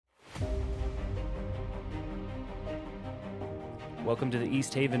Welcome to the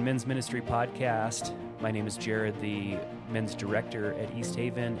East Haven Men's Ministry Podcast. My name is Jared, the men's director at East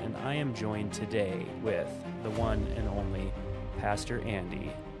Haven, and I am joined today with the one and only Pastor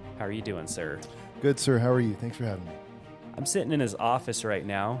Andy. How are you doing, sir? Good, sir. How are you? Thanks for having me. I'm sitting in his office right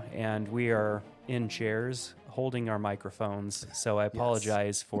now, and we are in chairs holding our microphones, so I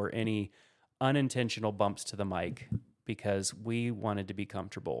apologize for any unintentional bumps to the mic because we wanted to be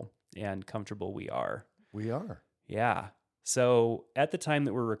comfortable, and comfortable we are. We are. Yeah. So at the time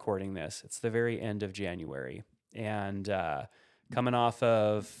that we're recording this, it's the very end of January, and coming off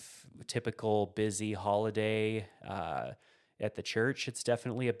of a typical busy holiday at the church, it's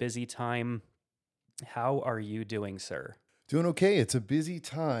definitely a busy time. How are you doing, sir? Doing okay. It's a busy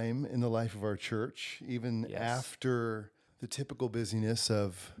time in the life of our church, even Yes. after the typical busyness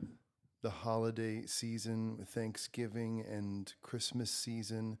of the holiday season, with Thanksgiving and Christmas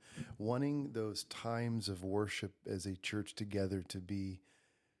season, wanting those times of worship as a church together to be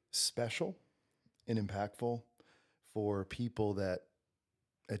special and impactful for people that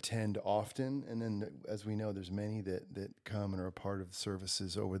attend often. And then, as we know, there's many that come and are a part of the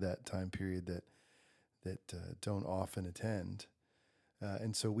services over that time period that don't often attend.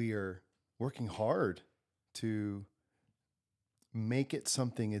 And so we are working hard to make it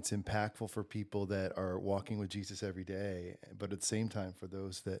something that's impactful for people that are walking with Jesus every day, but at the same time for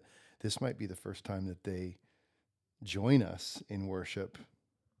those that this might be the first time that they join us in worship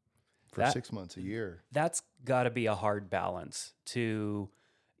for 6 months, a year. That's got to be a hard balance to,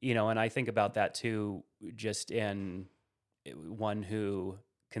 and I think about that too, just in one who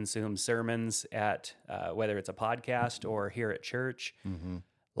consumes sermons at, whether it's a podcast or here at church. Mm-hmm.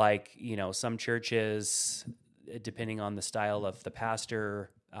 Like, some churches, depending on the style of the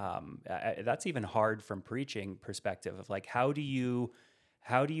pastor, that's even hard from preaching perspective of like, how do you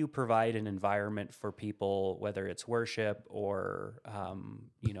provide an environment for people, whether it's worship or,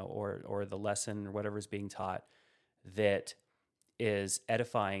 or the lesson or whatever is being taught, that is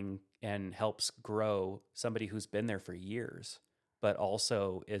edifying and helps grow somebody who's been there for years, but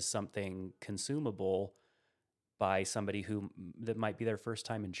also is something consumable by somebody that might be their first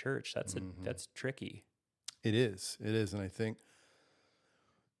time in church. That's tricky. It is. And I think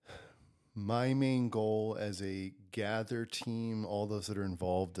my main goal as a gather team, all those that are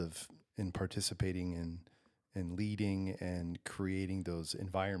involved in participating in leading and creating those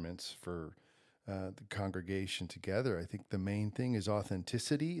environments for the congregation together, I think the main thing is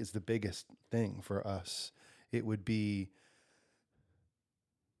authenticity is the biggest thing for us. It would be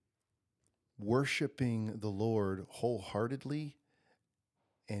worshiping the Lord wholeheartedly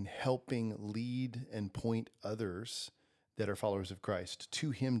and helping lead and point others that are followers of Christ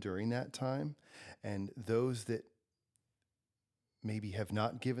to Him during that time. And those that maybe have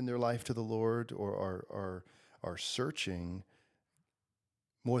not given their life to the Lord or are searching,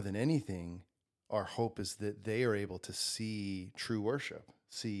 more than anything, our hope is that they are able to see true worship,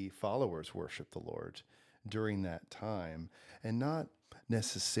 see followers worship the Lord during that time, and not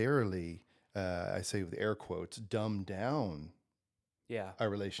necessarily, I say with air quotes, dumb down our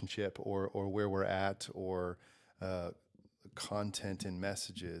relationship or where we're at or content and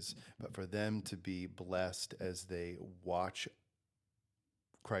messages, but for them to be blessed as they watch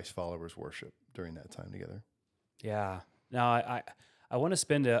Christ followers worship during that time together. Yeah. Now, I want to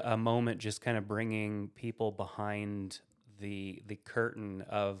spend a moment just kind of bringing people behind the curtain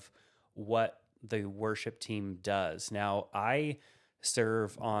of what the worship team does. Now, I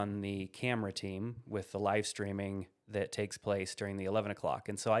serve on the camera team with the live streaming that takes place during the 11 o'clock.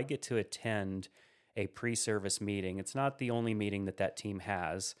 And so I get to attend a pre-service meeting. It's not the only meeting that team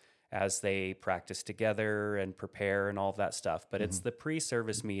has as they practice together and prepare and all of that stuff, but it's the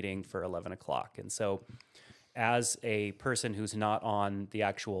pre-service meeting for 11 o'clock. And so as a person who's not on the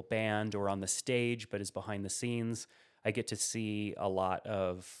actual band or on the stage, but is behind the scenes, I get to see a lot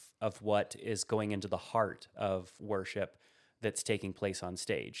of what is going into the heart of worship that's taking place on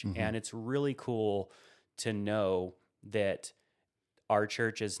stage. And it's really cool to know that our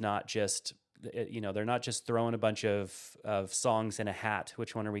church is not just, they're not just throwing a bunch of songs in a hat.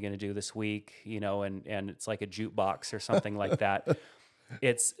 Which one are we going to do this week? And it's like a jukebox or something like that.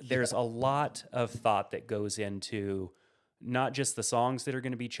 There's a lot of thought that goes into not just the songs that are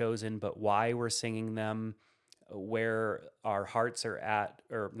going to be chosen, but why we're singing them, where our hearts are at,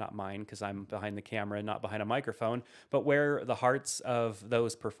 or not mine, because I'm behind the camera and not behind a microphone, but where the hearts of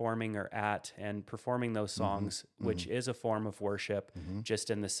those performing are at and performing those songs, which is a form of worship, just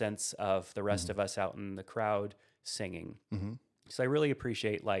in the sense of the rest of us out in the crowd singing. So I really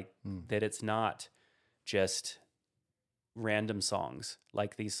appreciate that it's not just random songs.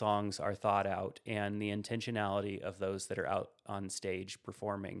 Like these songs are thought out, and the intentionality of those that are out on stage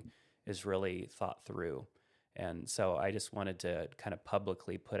performing is really thought through. And so I just wanted to kind of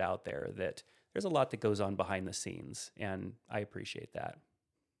publicly put out there that there's a lot that goes on behind the scenes, and I appreciate that.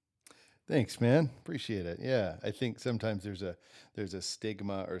 Thanks, man. Appreciate it. Yeah, I think sometimes there's a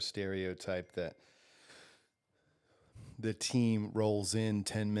stigma or stereotype that the team rolls in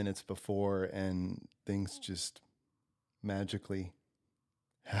 10 minutes before and things just magically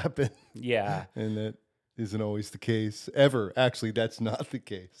happen. Yeah. And that isn't always the case ever. Actually, that's not the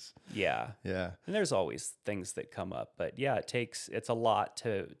case. Yeah. Yeah. And there's always things that come up, but yeah, it's a lot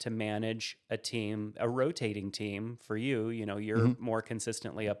to manage a team, a rotating team for you. You know, you're more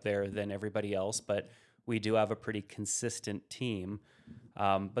consistently up there than everybody else, but we do have a pretty consistent team.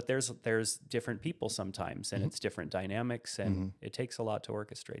 But there's different people sometimes, and it's different dynamics, and it takes a lot to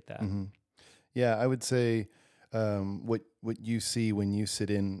orchestrate that. Yeah, I would say what you see when you sit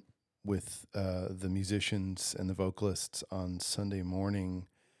in with the musicians and the vocalists on Sunday morning,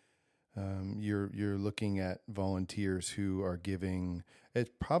 you're looking at volunteers who are giving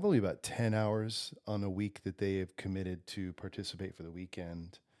it's probably about 10 hours on a week that they have committed to participate for the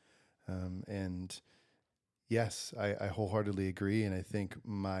weekend. And yes, I wholeheartedly agree. And I think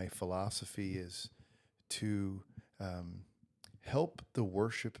my philosophy is to help the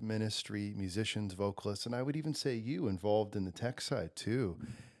worship ministry, musicians, vocalists, and I would even say you involved in the tech side too.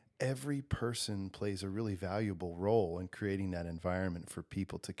 Every person plays a really valuable role in creating that environment for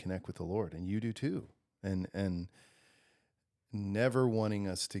people to connect with the Lord, and you do too. And never wanting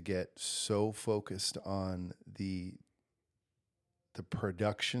us to get so focused on the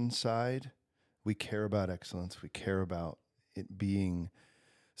production side. We care about excellence. We care about it being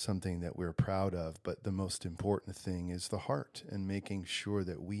something that we're proud of, but the most important thing is the heart and making sure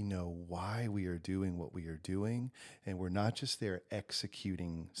that we know why we are doing what we are doing, and we're not just there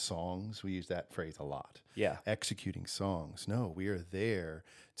executing songs. We use that phrase a lot. Yeah. Executing songs. No, we are there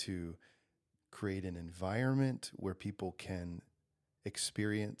to create an environment where people can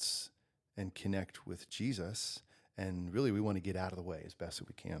experience and connect with Jesus, and really we want to get out of the way as best as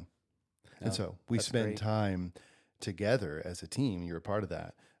we can. And so we spend great. time together as a team. You're a part of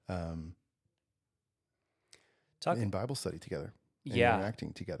that. In Bible study together. And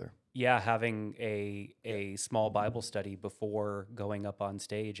interacting together. Yeah, having a small Bible study before going up on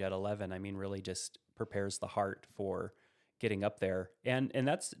stage at 11, I mean, really just prepares the heart for getting up there. And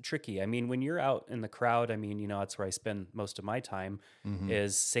that's tricky. I mean, when you're out in the crowd, I mean, you know, that's where I spend most of my time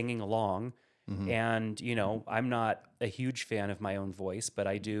is singing along. And, you know, I'm not a huge fan of my own voice, but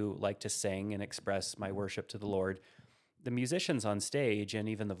I do like to sing and express my worship to the Lord. The musicians on stage and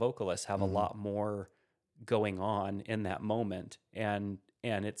even the vocalists have a lot more going on in that moment. And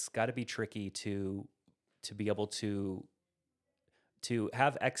it's got to be tricky to be able to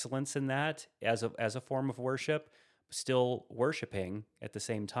have excellence in that as a form of worship, still worshiping at the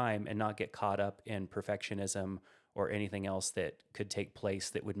same time and not get caught up in perfectionism or anything else that could take place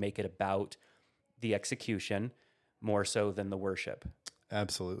that would make it about the execution more so than the worship.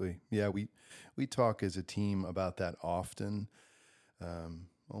 Absolutely. Yeah, we talk as a team about that often,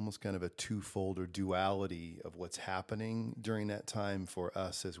 almost kind of a twofold or duality of what's happening during that time for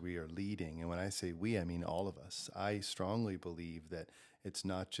us as we are leading. And when I say we, I mean all of us. I strongly believe that it's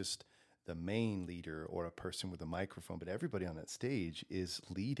not just the main leader or a person with a microphone, but everybody on that stage is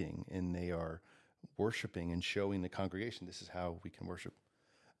leading, and they are worshiping and showing the congregation this is how we can worship.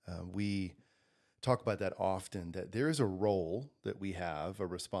 We talk about that often, that there is a role that we have, a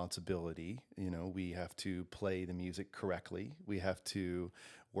responsibility. You know, we have to play the music correctly. We have to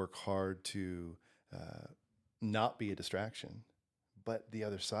work hard to not be a distraction. But the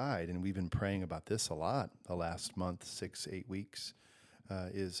other side, and we've been praying about this a lot the last month, 6-8 weeks,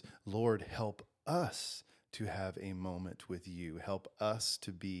 is, Lord, help us to have a moment with you. Help us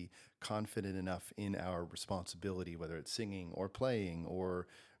to be confident enough in our responsibility, whether it's singing or playing or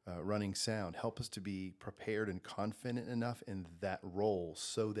running sound. Help us to be prepared and confident enough in that role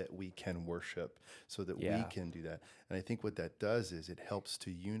so that we can worship, so that we can do that. And I think what that does is it helps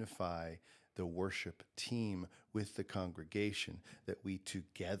to unify the worship team with the congregation, that we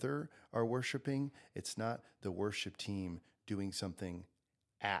together are worshiping. It's not the worship team doing something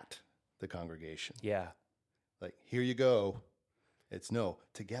at the congregation. Yeah. Like, here you go. It's no,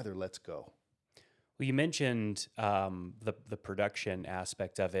 together, let's go. Well, you mentioned the production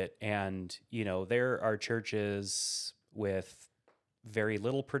aspect of it, and you know there are churches with very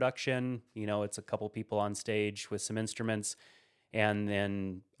little production. You know, it's a couple people on stage with some instruments, and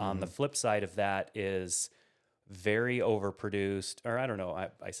then on the flip side of that is very overproduced. Or I don't know,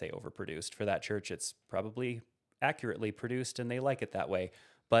 I say overproduced. For that church, it's probably accurately produced and they like it that way.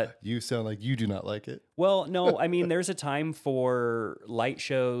 But You sound like you do not like it. well, no, I mean, there's a time for light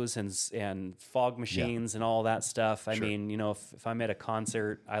shows and fog machines and all that stuff. I Sure. mean, you know, if I'm at a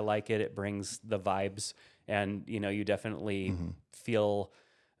concert, I like it. It brings the vibes, and you know, you definitely feel,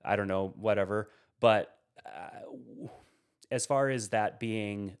 I don't know, whatever. But as far as that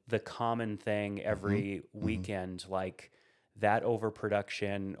being the common thing every weekend, like that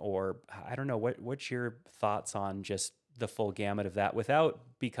overproduction, or I don't know, what's your thoughts on just the full gamut of that without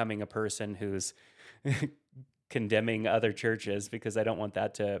becoming a person who's condemning other churches, because I don't want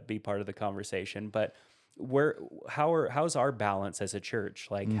that to be part of the conversation. But how's our balance as a church?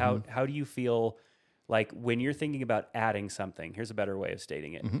 Like how do you feel like when you're thinking about adding something? Here's a better way of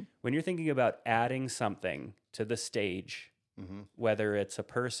stating it. When you're thinking about adding something to the stage, whether it's a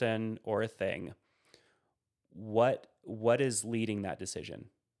person or a thing, what is leading that decision?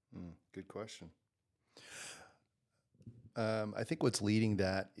 Good question. I think what's leading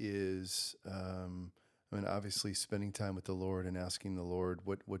that is, I mean, obviously spending time with the Lord and asking the Lord,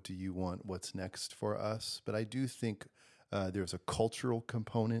 what do you want? What's next for us? But I do think there's a cultural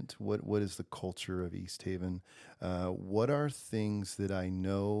component. What is the culture of East Haven? What are things that I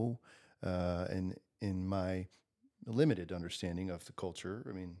know, and in my limited understanding of the culture,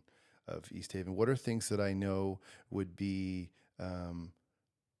 I mean, of East Haven, what are things that I know would be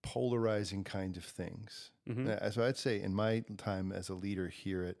polarizing kind of things? So I'd say in my time as a leader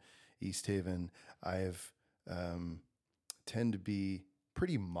here at East Haven, I have tend to be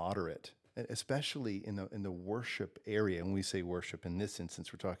pretty moderate, especially in the worship area. When we say worship, in this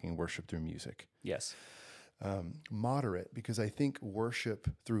instance, we're talking worship through music. Yes. Moderate, because I think worship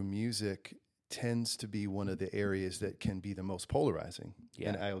through music tends to be one of the areas that can be the most polarizing. Yeah.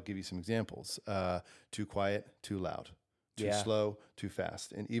 And I'll give you some examples. Too quiet, too loud, too Yeah. slow, too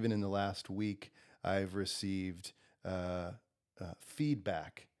fast. And even in the last week, I've received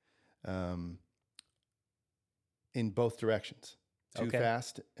feedback in both directions. Too Okay.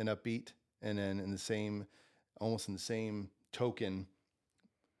 fast and upbeat, and then almost in the same token,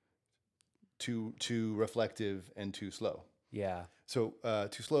 too reflective and too slow. Yeah. So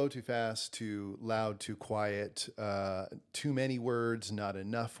too slow, too fast, too loud, too quiet, too many words, not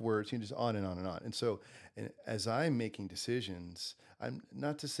enough words, just on and on and on. And so as I'm making decisions, I'm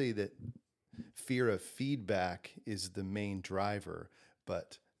not to say that fear of feedback is the main driver,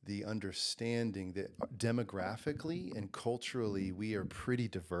 but the understanding that demographically and culturally we are pretty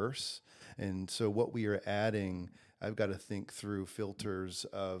diverse. And so what we are adding, I've got to think through filters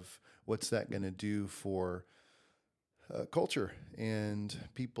of what's that going to do for culture and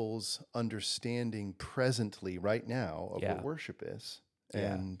people's understanding presently right now of what worship is.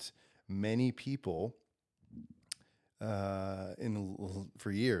 Yeah. And many people,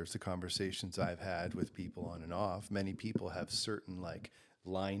 for years, the conversations I've had with people on and off, many people have certain like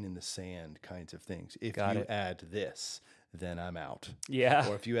line in the sand kinds of things. If Got you it. add this, then I'm out. Yeah.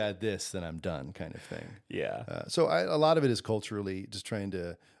 Or if you add this, then I'm done kind of thing. Yeah. So a lot of it is culturally just trying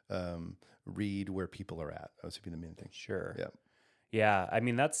to read where people are at. That would be the main thing. Sure. Yeah. Yeah, I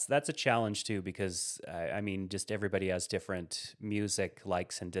mean that's a challenge too, because I mean just everybody has different music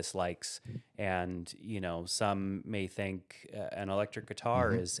likes and dislikes, and you know some may think an electric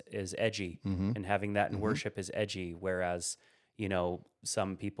guitar is edgy, and having that in worship is edgy, whereas you know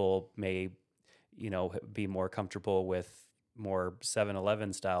some people may be more comfortable with more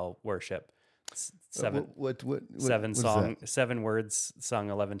 7-Eleven style worship. Seven What seven what is song that? 7 words sung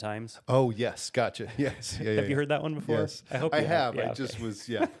 11 times. Oh yes, gotcha. Yes, yeah. Have you heard that one before? Yes, I hope I you have. Yeah, I okay. just was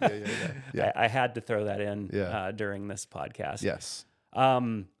yeah. I had to throw that in Yeah. during this podcast. Yes.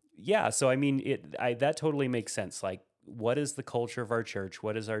 Yeah. So I mean, that totally makes sense. Like, what is the culture of our church?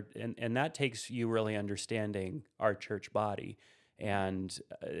 What is and that takes you really understanding our church body, and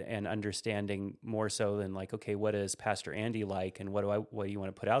understanding more so than like, okay, what is Pastor Andy like, and what do you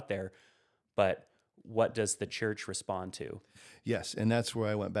want to put out there, but what does the church respond to? Yes, and that's where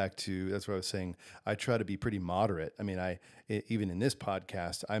I went back to. That's where I was saying I try to be pretty moderate. I mean, even in this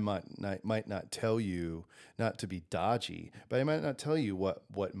podcast, I might not tell you, not to be dodgy, but I might not tell you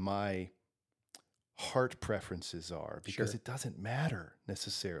what my heart preferences are, because Sure. it doesn't matter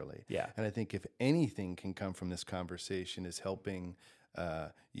necessarily. Yeah. And I think if anything can come from this conversation is helping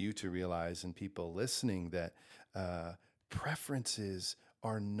you to realize, and people listening, that preferences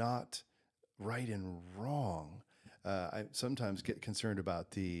are not right and wrong. I sometimes get concerned about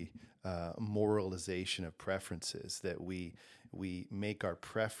the moralization of preferences, that we make our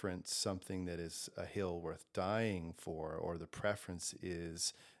preference something that is a hill worth dying for, or the preference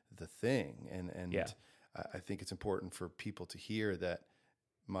is the thing. And Yeah. I think it's important for people to hear that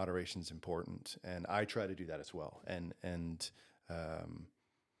moderation is important, and I try to do that as well.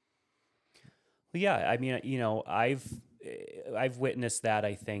 Yeah, I mean, I've witnessed that,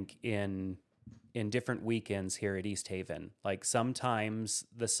 I think, in different weekends here at East Haven. Like sometimes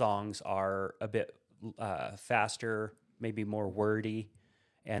the songs are a bit faster, maybe more wordy,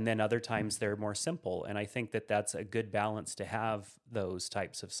 and then other times they're more simple. And I think that that's a good balance to have those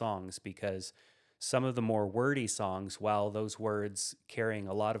types of songs, because some of the more wordy songs, while those words carrying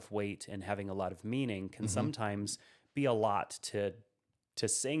a lot of weight and having a lot of meaning, can sometimes be a lot to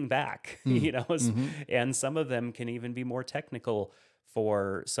sing back, and some of them can even be more technical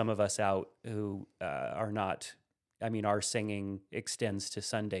for some of us out who are not. I mean, our singing extends to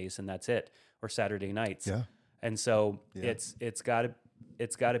Sundays and that's it, or Saturday nights. Yeah. And so it's got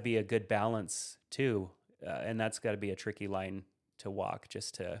to be a good balance too, and that's got to be a tricky line to walk,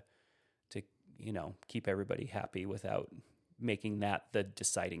 just to keep everybody happy without making that the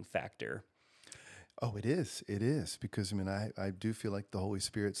deciding factor. Oh, it is. It is, because I mean, I do feel like the Holy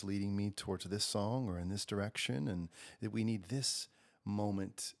Spirit's leading me towards this song or in this direction, and that we need this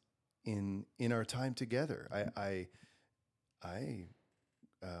moment in our time together. I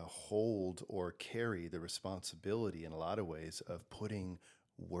hold or carry the responsibility in a lot of ways of putting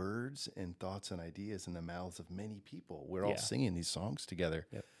words and thoughts and ideas in the mouths of many people. We're all singing these songs together.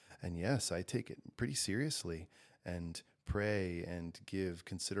 Yep. And yes, I take it pretty seriously and pray and give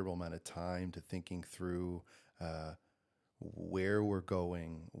considerable amount of time to thinking through where we're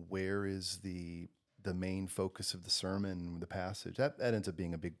going, where is the main focus of the sermon, the passage. That ends up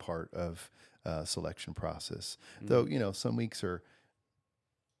being a big part of selection process. Though, some weeks are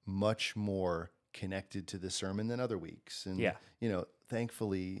much more connected to the sermon than other weeks. And,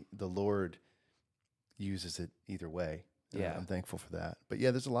 thankfully the Lord uses it either way. Yeah. I'm thankful for that. But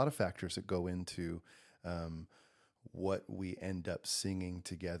yeah, there's a lot of factors that go into what we end up singing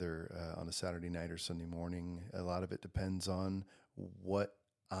together on a Saturday night or Sunday morning. A lot of it depends on what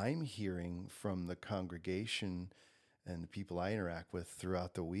I'm hearing from the congregation and the people I interact with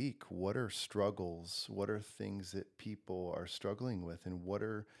throughout the week. What are struggles? What are things that people are struggling with? And what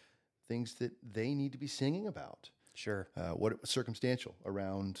are things that they need to be singing about? Sure. What circumstantial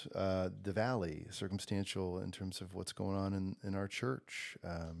around the valley, circumstantial in terms of what's going on in our church.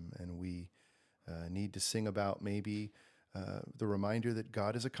 And we need to sing about maybe the reminder that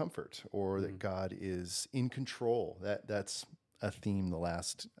God is a comfort, or that God is in control. That's a theme the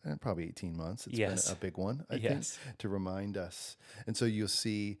last probably 18 months. It's been a big one, I think, to remind us. And so you'll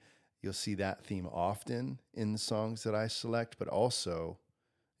see that theme often in the songs that I select, but also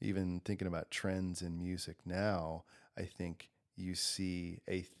even thinking about trends in music now, I think you see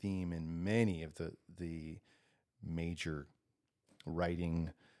a theme in many of the major writing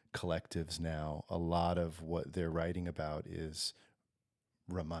collectives now. A lot of what they're writing about is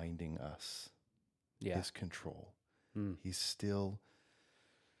reminding us his control. He still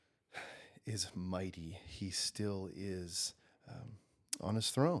is mighty. He still is on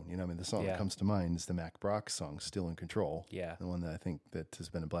his throne. The song that comes to mind is the Mack Brock song, "Still in Control." Yeah. The one that I think that has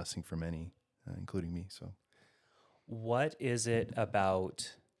been a blessing for many, including me. So, what is it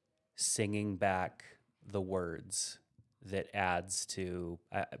about singing back the words that adds to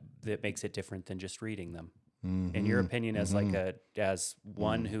that makes it different than just reading them? In your opinion, as as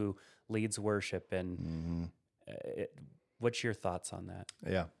one who leads worship, and what's your thoughts on that?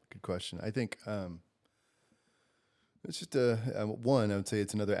 Yeah, good question. I think it's just one. I would say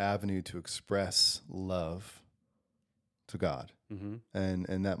it's another avenue to express love to God,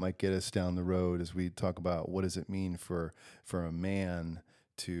 and that might get us down the road as we talk about what does it mean for a man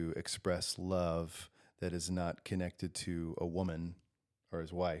to express love that is not connected to a woman or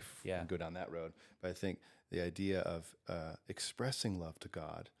his wife. Yeah, and go down that road. But I think the idea of expressing love to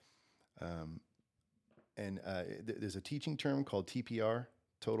God, there's a teaching term called TPR,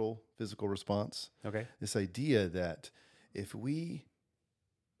 total physical response. Okay. This idea that if we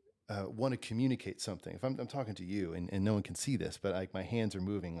want to communicate something, if I'm talking to you and no one can see this, but like my hands are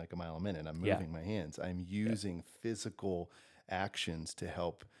moving like a mile a minute, I'm moving my hands. I'm using physical actions to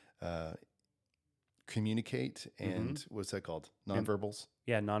help communicate. And what's that called? Nonverbals?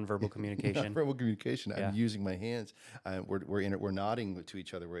 Nonverbal communication. Nonverbal communication. I'm using my hands. We're nodding to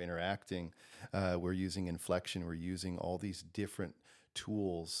each other. We're interacting. We're using inflection. We're using all these different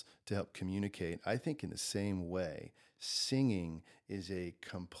tools to help communicate. I think in the same way, singing is a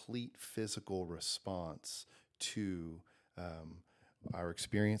complete physical response to our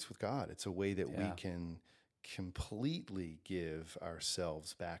experience with God. It's a way that we can completely give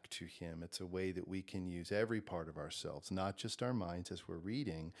ourselves back to Him. It's a way that we can use every part of ourselves, not just our minds as we're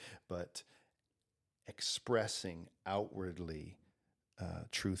reading, but expressing outwardly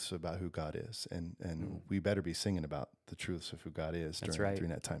truths about who God is, and we better be singing about the truths of who God is That's during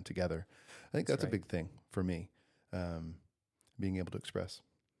that time together. I think that's a big thing for me, being able to express.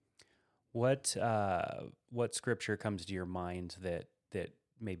 What scripture comes to your mind that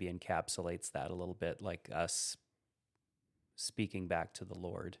maybe encapsulates that a little bit, like us speaking back to the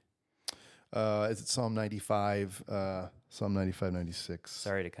Lord? Is it Psalm 95, Psalm 95, 96?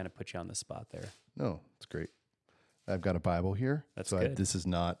 Sorry to kind of put you on the spot there. No, it's great. I've got a Bible here. That's so good. This is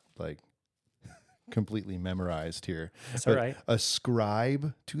not like completely memorized here. That's all right.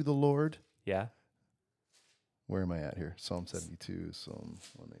 Ascribe to the Lord. Yeah. Where am I at here? Psalm 72, Psalm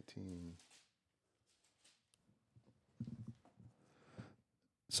 119.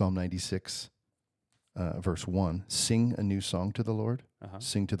 Psalm 96, verse 1. Sing a new song to the Lord.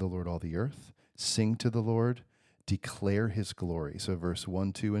 Sing to the Lord all the earth. Sing to the Lord. Declare his glory. So verse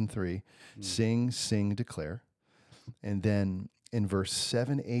 1, 2, and 3. Sing, declare. And then in verse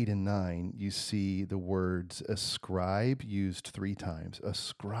 7, 8, and 9, you see the words ascribe used 3 times.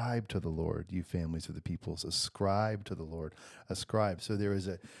 Ascribe to the Lord, you families of the peoples. Ascribe to the Lord. Ascribe. So there's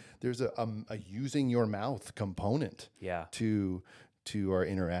a using your mouth component to our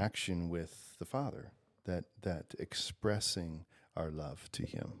interaction with the Father, that expressing our love to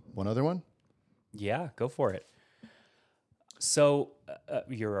him. One other one? Yeah, go for it. So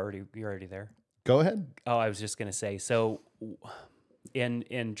you're already there. Go ahead. Oh, I was just going to say, so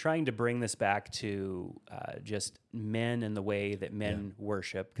in trying to bring this back to just men and the way that men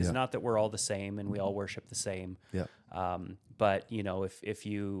worship, because not that we're all the same and we all worship the same. Yeah. But if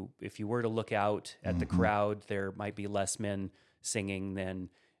you were to look out at the crowd, there might be less men singing than,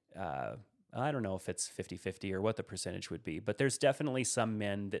 I don't know if it's 50-50 or what the percentage would be, but there's definitely some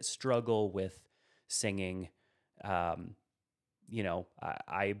men that struggle with singing. I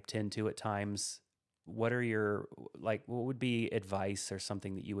tend to at times. What would be advice or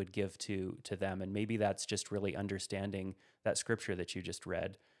something that you would give to them? And maybe that's just really understanding that scripture that you just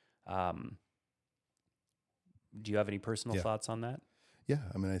read. Do you have any personal thoughts on that? Yeah.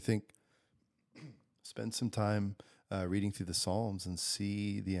 I mean, I think spend some time reading through the Psalms and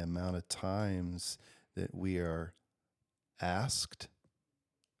see the amount of times that we are asked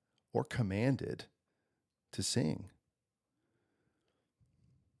or commanded to sing.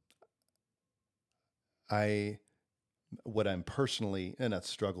 What I'm personally, and not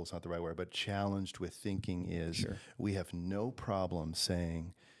struggle is not the right word, but challenged with thinking is we have no problem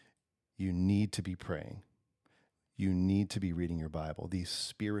saying you need to be praying. You need to be reading your Bible. These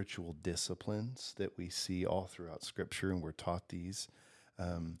spiritual disciplines that we see all throughout Scripture, and we're taught these.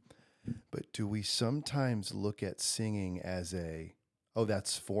 But do we sometimes look at singing as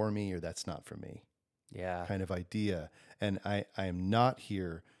that's for me or that's not for me? Yeah. Kind of idea. And I am not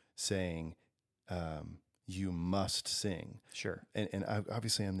here saying you must sing. Sure. And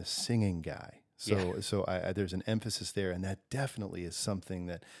obviously I'm the singing guy. So there's an emphasis there, and that definitely is something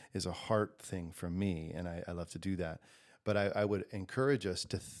that is a heart thing for me, and I love to do that. But I would encourage us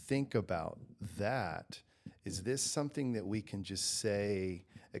to think about that. Is this something that we can just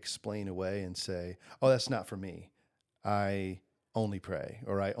explain away and say, oh, that's not for me. I only pray,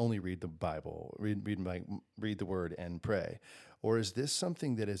 or I only read the Bible, read the Word and pray. Or is this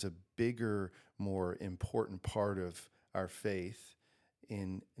something that is a bigger, more important part of our faith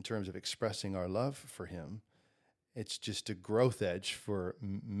in terms of expressing our love for him? It's just a growth edge for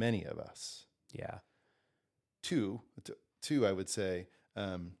many of us. Yeah. Two, I would say,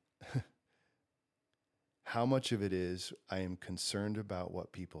 how much of it is I am concerned about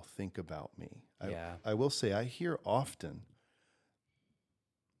what people think about me. I will say I hear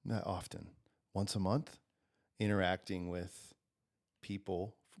not often, once a month, interacting with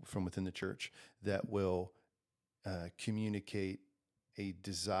people from within the church that will communicate a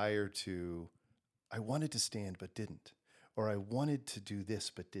desire to, I wanted to stand but didn't, or I wanted to do this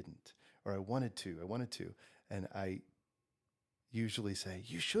but didn't, or I wanted to, and I usually say,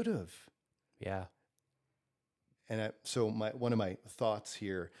 you should have. Yeah. And so one of my thoughts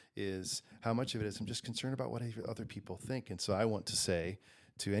here is how much of it is I'm just concerned about what other people think. And so I want to say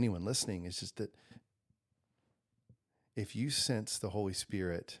to anyone listening is just that if you sense the Holy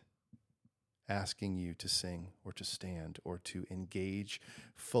Spirit asking you to sing or to stand or to engage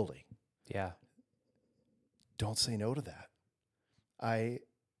fully, don't say no to that. I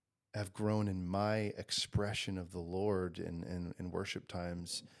have grown in my expression of the Lord in worship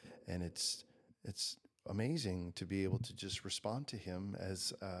times, and it's amazing to be able to just respond to him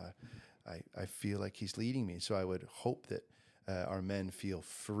as I feel like he's leading me. So I would hope that our men feel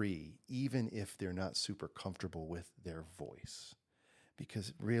free, even if they're not super comfortable with their voice.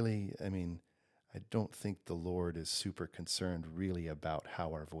 Because really, I mean, I don't think the Lord is super concerned really about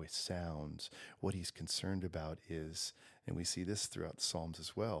how our voice sounds. What he's concerned about is, and we see this throughout the Psalms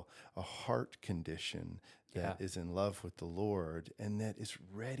as well, a heart condition that is in love with the Lord and that is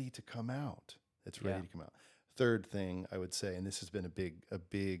ready to come out. It's ready to come out. Third thing I would say, and this has been a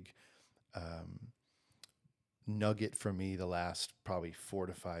big nugget for me the last probably 4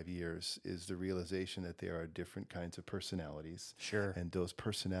 to 5 years, is the realization that there are different kinds of personalities. Sure. And those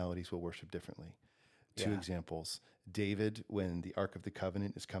personalities will worship differently. Two examples. David, when the Ark of the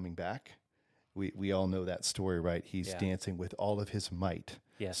Covenant is coming back, we all know that story, right? He's dancing with all of his might.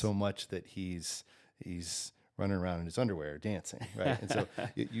 Yes. So much that he's running around in his underwear dancing, right? And so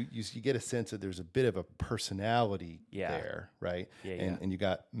you get a sense that there's a bit of a personality there, right? And you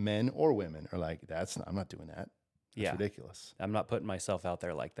got men or women are like, I'm not doing that. That's ridiculous. I'm not putting myself out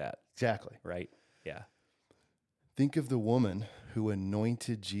there like that. Exactly. Right? Yeah. Think of the woman who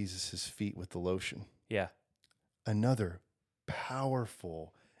anointed Jesus' feet with the lotion. Yeah. Another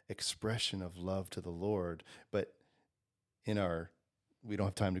powerful expression of love to the Lord. But we don't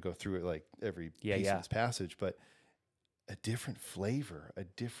have time to go through it like every piece of this passage, but a different flavor, a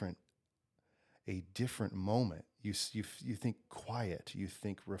different moment. You think quiet, you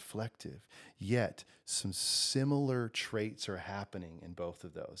think reflective, yet some similar traits are happening in both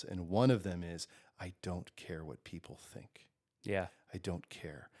of those. And one of them is, I don't care what people think. Yeah. I don't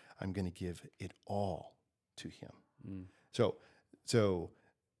care. I'm going to give it all to him. Mm. So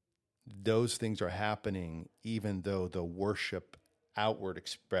those things are happening, even though the worship outward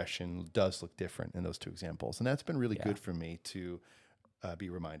expression does look different in those two examples. And that's been really good for me to be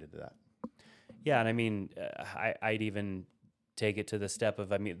reminded of that. Yeah. And I mean, I'd even take it to the step of,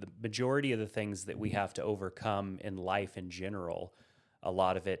 the majority of the things that we have to overcome in life in general, a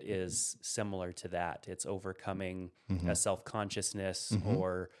lot of it is similar to that. It's overcoming a self-consciousness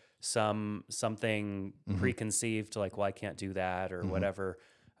or something preconceived, like, well, I can't do that, or whatever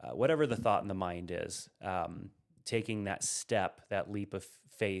the thought in the mind is. Taking that step, that leap of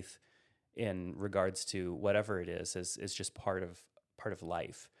faith in regards to whatever it is just part of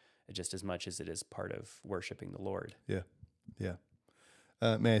life, just as much as it is part of worshiping the Lord. Yeah.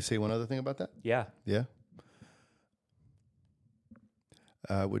 Yeah. May I say one other thing about that? Yeah. Yeah.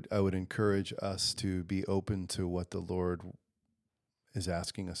 I would encourage us to be open to what the Lord is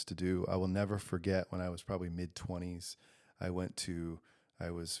asking us to do. I will never forget when I was probably mid-20s, I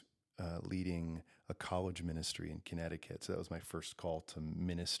was leading a college ministry in Connecticut. So that was my first call to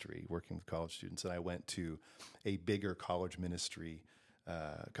ministry, working with college students. And I went to a bigger college ministry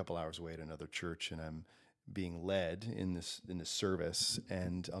a couple hours away at another church, and I'm being led in this service.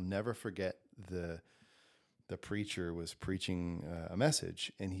 And I'll never forget the preacher was preaching a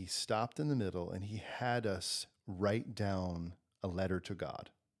message, and he stopped in the middle and he had us write down a letter to God.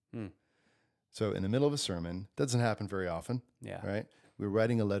 So in the middle of a sermon, doesn't happen very often, right? We were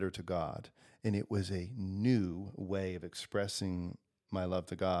writing a letter to God, and it was a new way of expressing my love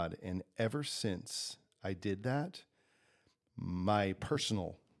to God. And ever since I did that, my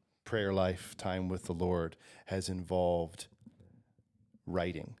personal prayer life time with the Lord has involved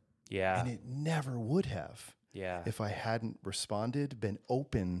writing. Yeah. And it never would have. Yeah. If I hadn't responded, been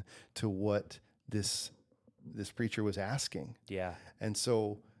open to what this preacher was asking. Yeah. And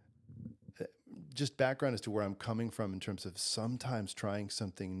so just background as to where I'm coming from in terms of sometimes trying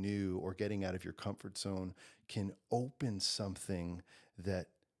something new or getting out of your comfort zone can open something that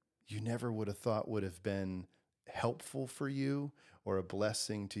you never would have thought would have been helpful for you or a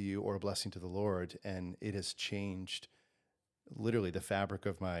blessing to you or a blessing to the Lord. And it has changed literally the fabric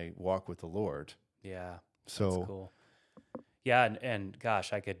of my walk with the Lord. Yeah. So that's cool. Yeah, and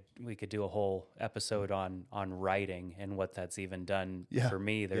gosh, we could do a whole episode on writing and what that's even done for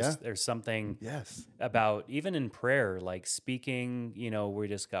me. There's something about, even in prayer, like speaking, we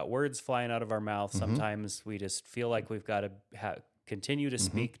just got words flying out of our mouth. Sometimes we just feel like we've got to continue to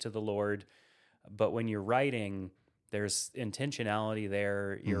speak to the Lord. But when you're writing, there's intentionality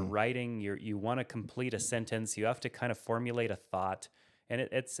there. You're writing, you want to complete a sentence. You have to kind of formulate a thought, and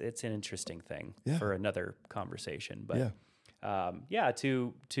it's an interesting thing for another conversation. But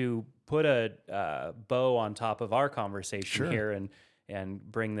to put a bow on top of our conversation here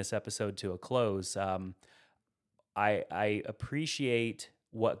and bring this episode to a close, I appreciate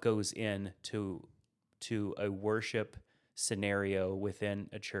what goes into a worship scenario within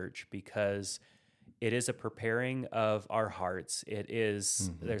a church, because it is a preparing of our hearts. It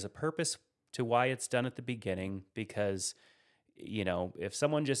is there's a purpose to why it's done at the beginning, because if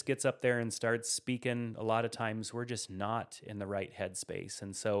someone just gets up there and starts speaking, a lot of times we're just not in the right headspace.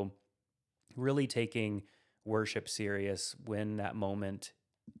 And so really taking worship serious when that moment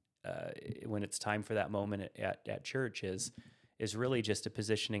when it's time for that moment at church is really just a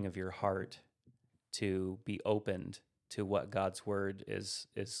positioning of your heart to be opened to what God's word is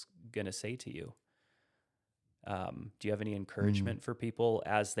going to say to you. Do you have any encouragement for people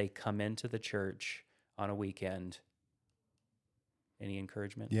as they come into the church on a weekend? Any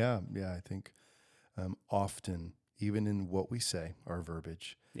encouragement? Yeah. I think often, even in what we say, our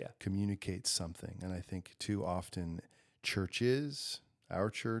verbiage communicates something. And I think too often churches, our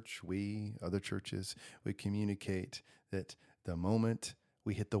church, we, other churches, we communicate that the moment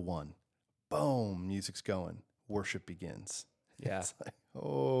we hit the one, boom, music's going, worship begins. Yeah. It's like,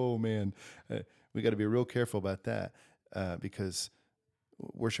 oh man, we got to be real careful about that because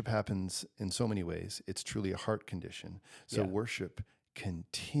worship happens in so many ways. It's truly a heart condition. So worship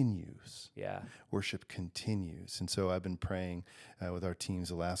continues. Yeah. Worship continues. And so I've been praying with our teams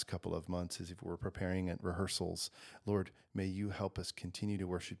the last couple of months as if we're preparing at rehearsals. Lord, may you help us continue to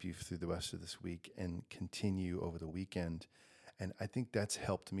worship you through the rest of this week and continue over the weekend. And I think that's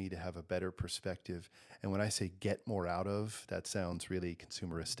helped me to have a better perspective. And when I say get more out of, that sounds really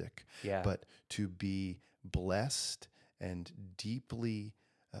consumeristic. Yeah. But to be blessed and deeply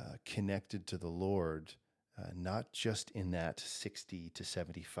connected to the Lord, not just in that 60 to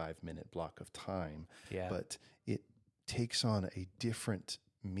 75 minute block of time, but it takes on a different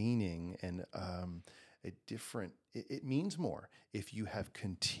meaning and it means more if you have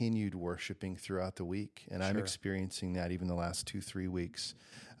continued worshiping throughout the week. And I'm experiencing that even the last 2-3 weeks,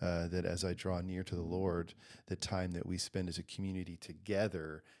 that as I draw near to the Lord, the time that we spend as a community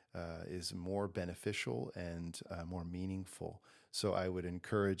together is more beneficial and more meaningful. So I would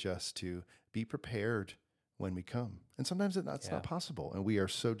encourage us to be prepared when we come. And sometimes that's not possible. And we are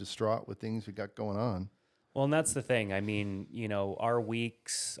so distraught with things we got going on. Well, and that's the thing. I mean, our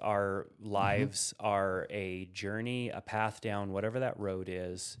weeks, our lives are a journey, a path down whatever that road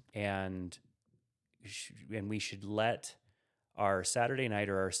is, and we should let our Saturday night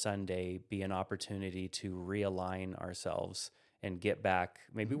or our Sunday be an opportunity to realign ourselves and get back.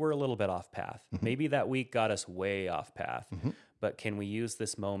 Maybe we're a little bit off path. Maybe that week got us way off path. But can we use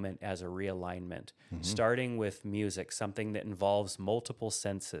this moment as a realignment, starting with music, something that involves multiple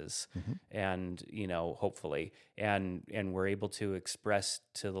senses and, hopefully, and we're able to express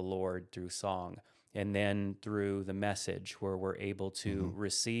to the Lord through song, and then through the message where we're able to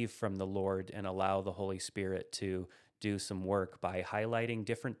receive from the Lord and allow the Holy Spirit to do some work by highlighting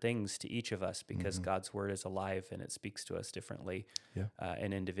different things to each of us, because God's word is alive and it speaks to us differently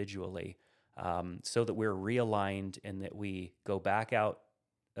and individually. So that we're realigned and that we go back out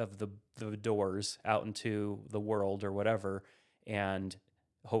of the doors out into the world or whatever, and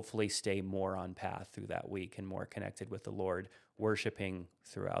hopefully stay more on path through that week and more connected with the Lord, worshiping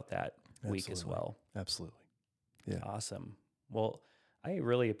throughout that week as well. Absolutely. Yeah. Awesome. Well, I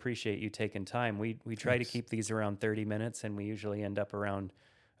really appreciate you taking time. We try to keep these around 30 minutes, and we usually end up around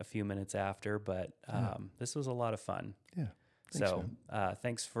a few minutes after, but this was a lot of fun. Yeah. Thanks,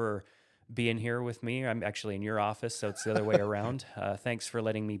 Thanks for being here with me. I'm actually in your office, so it's the other way around. Thanks for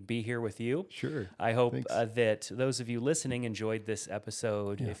letting me be here with you. Sure. I hope that those of you listening enjoyed this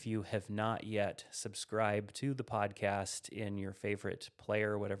episode. If you have not yet subscribed to the podcast in your favorite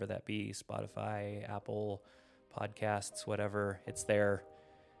player, whatever that be, Spotify, Apple Podcasts, whatever, it's there.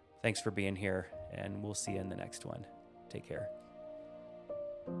 Thanks for being here, and we'll see you in the next one. Take care.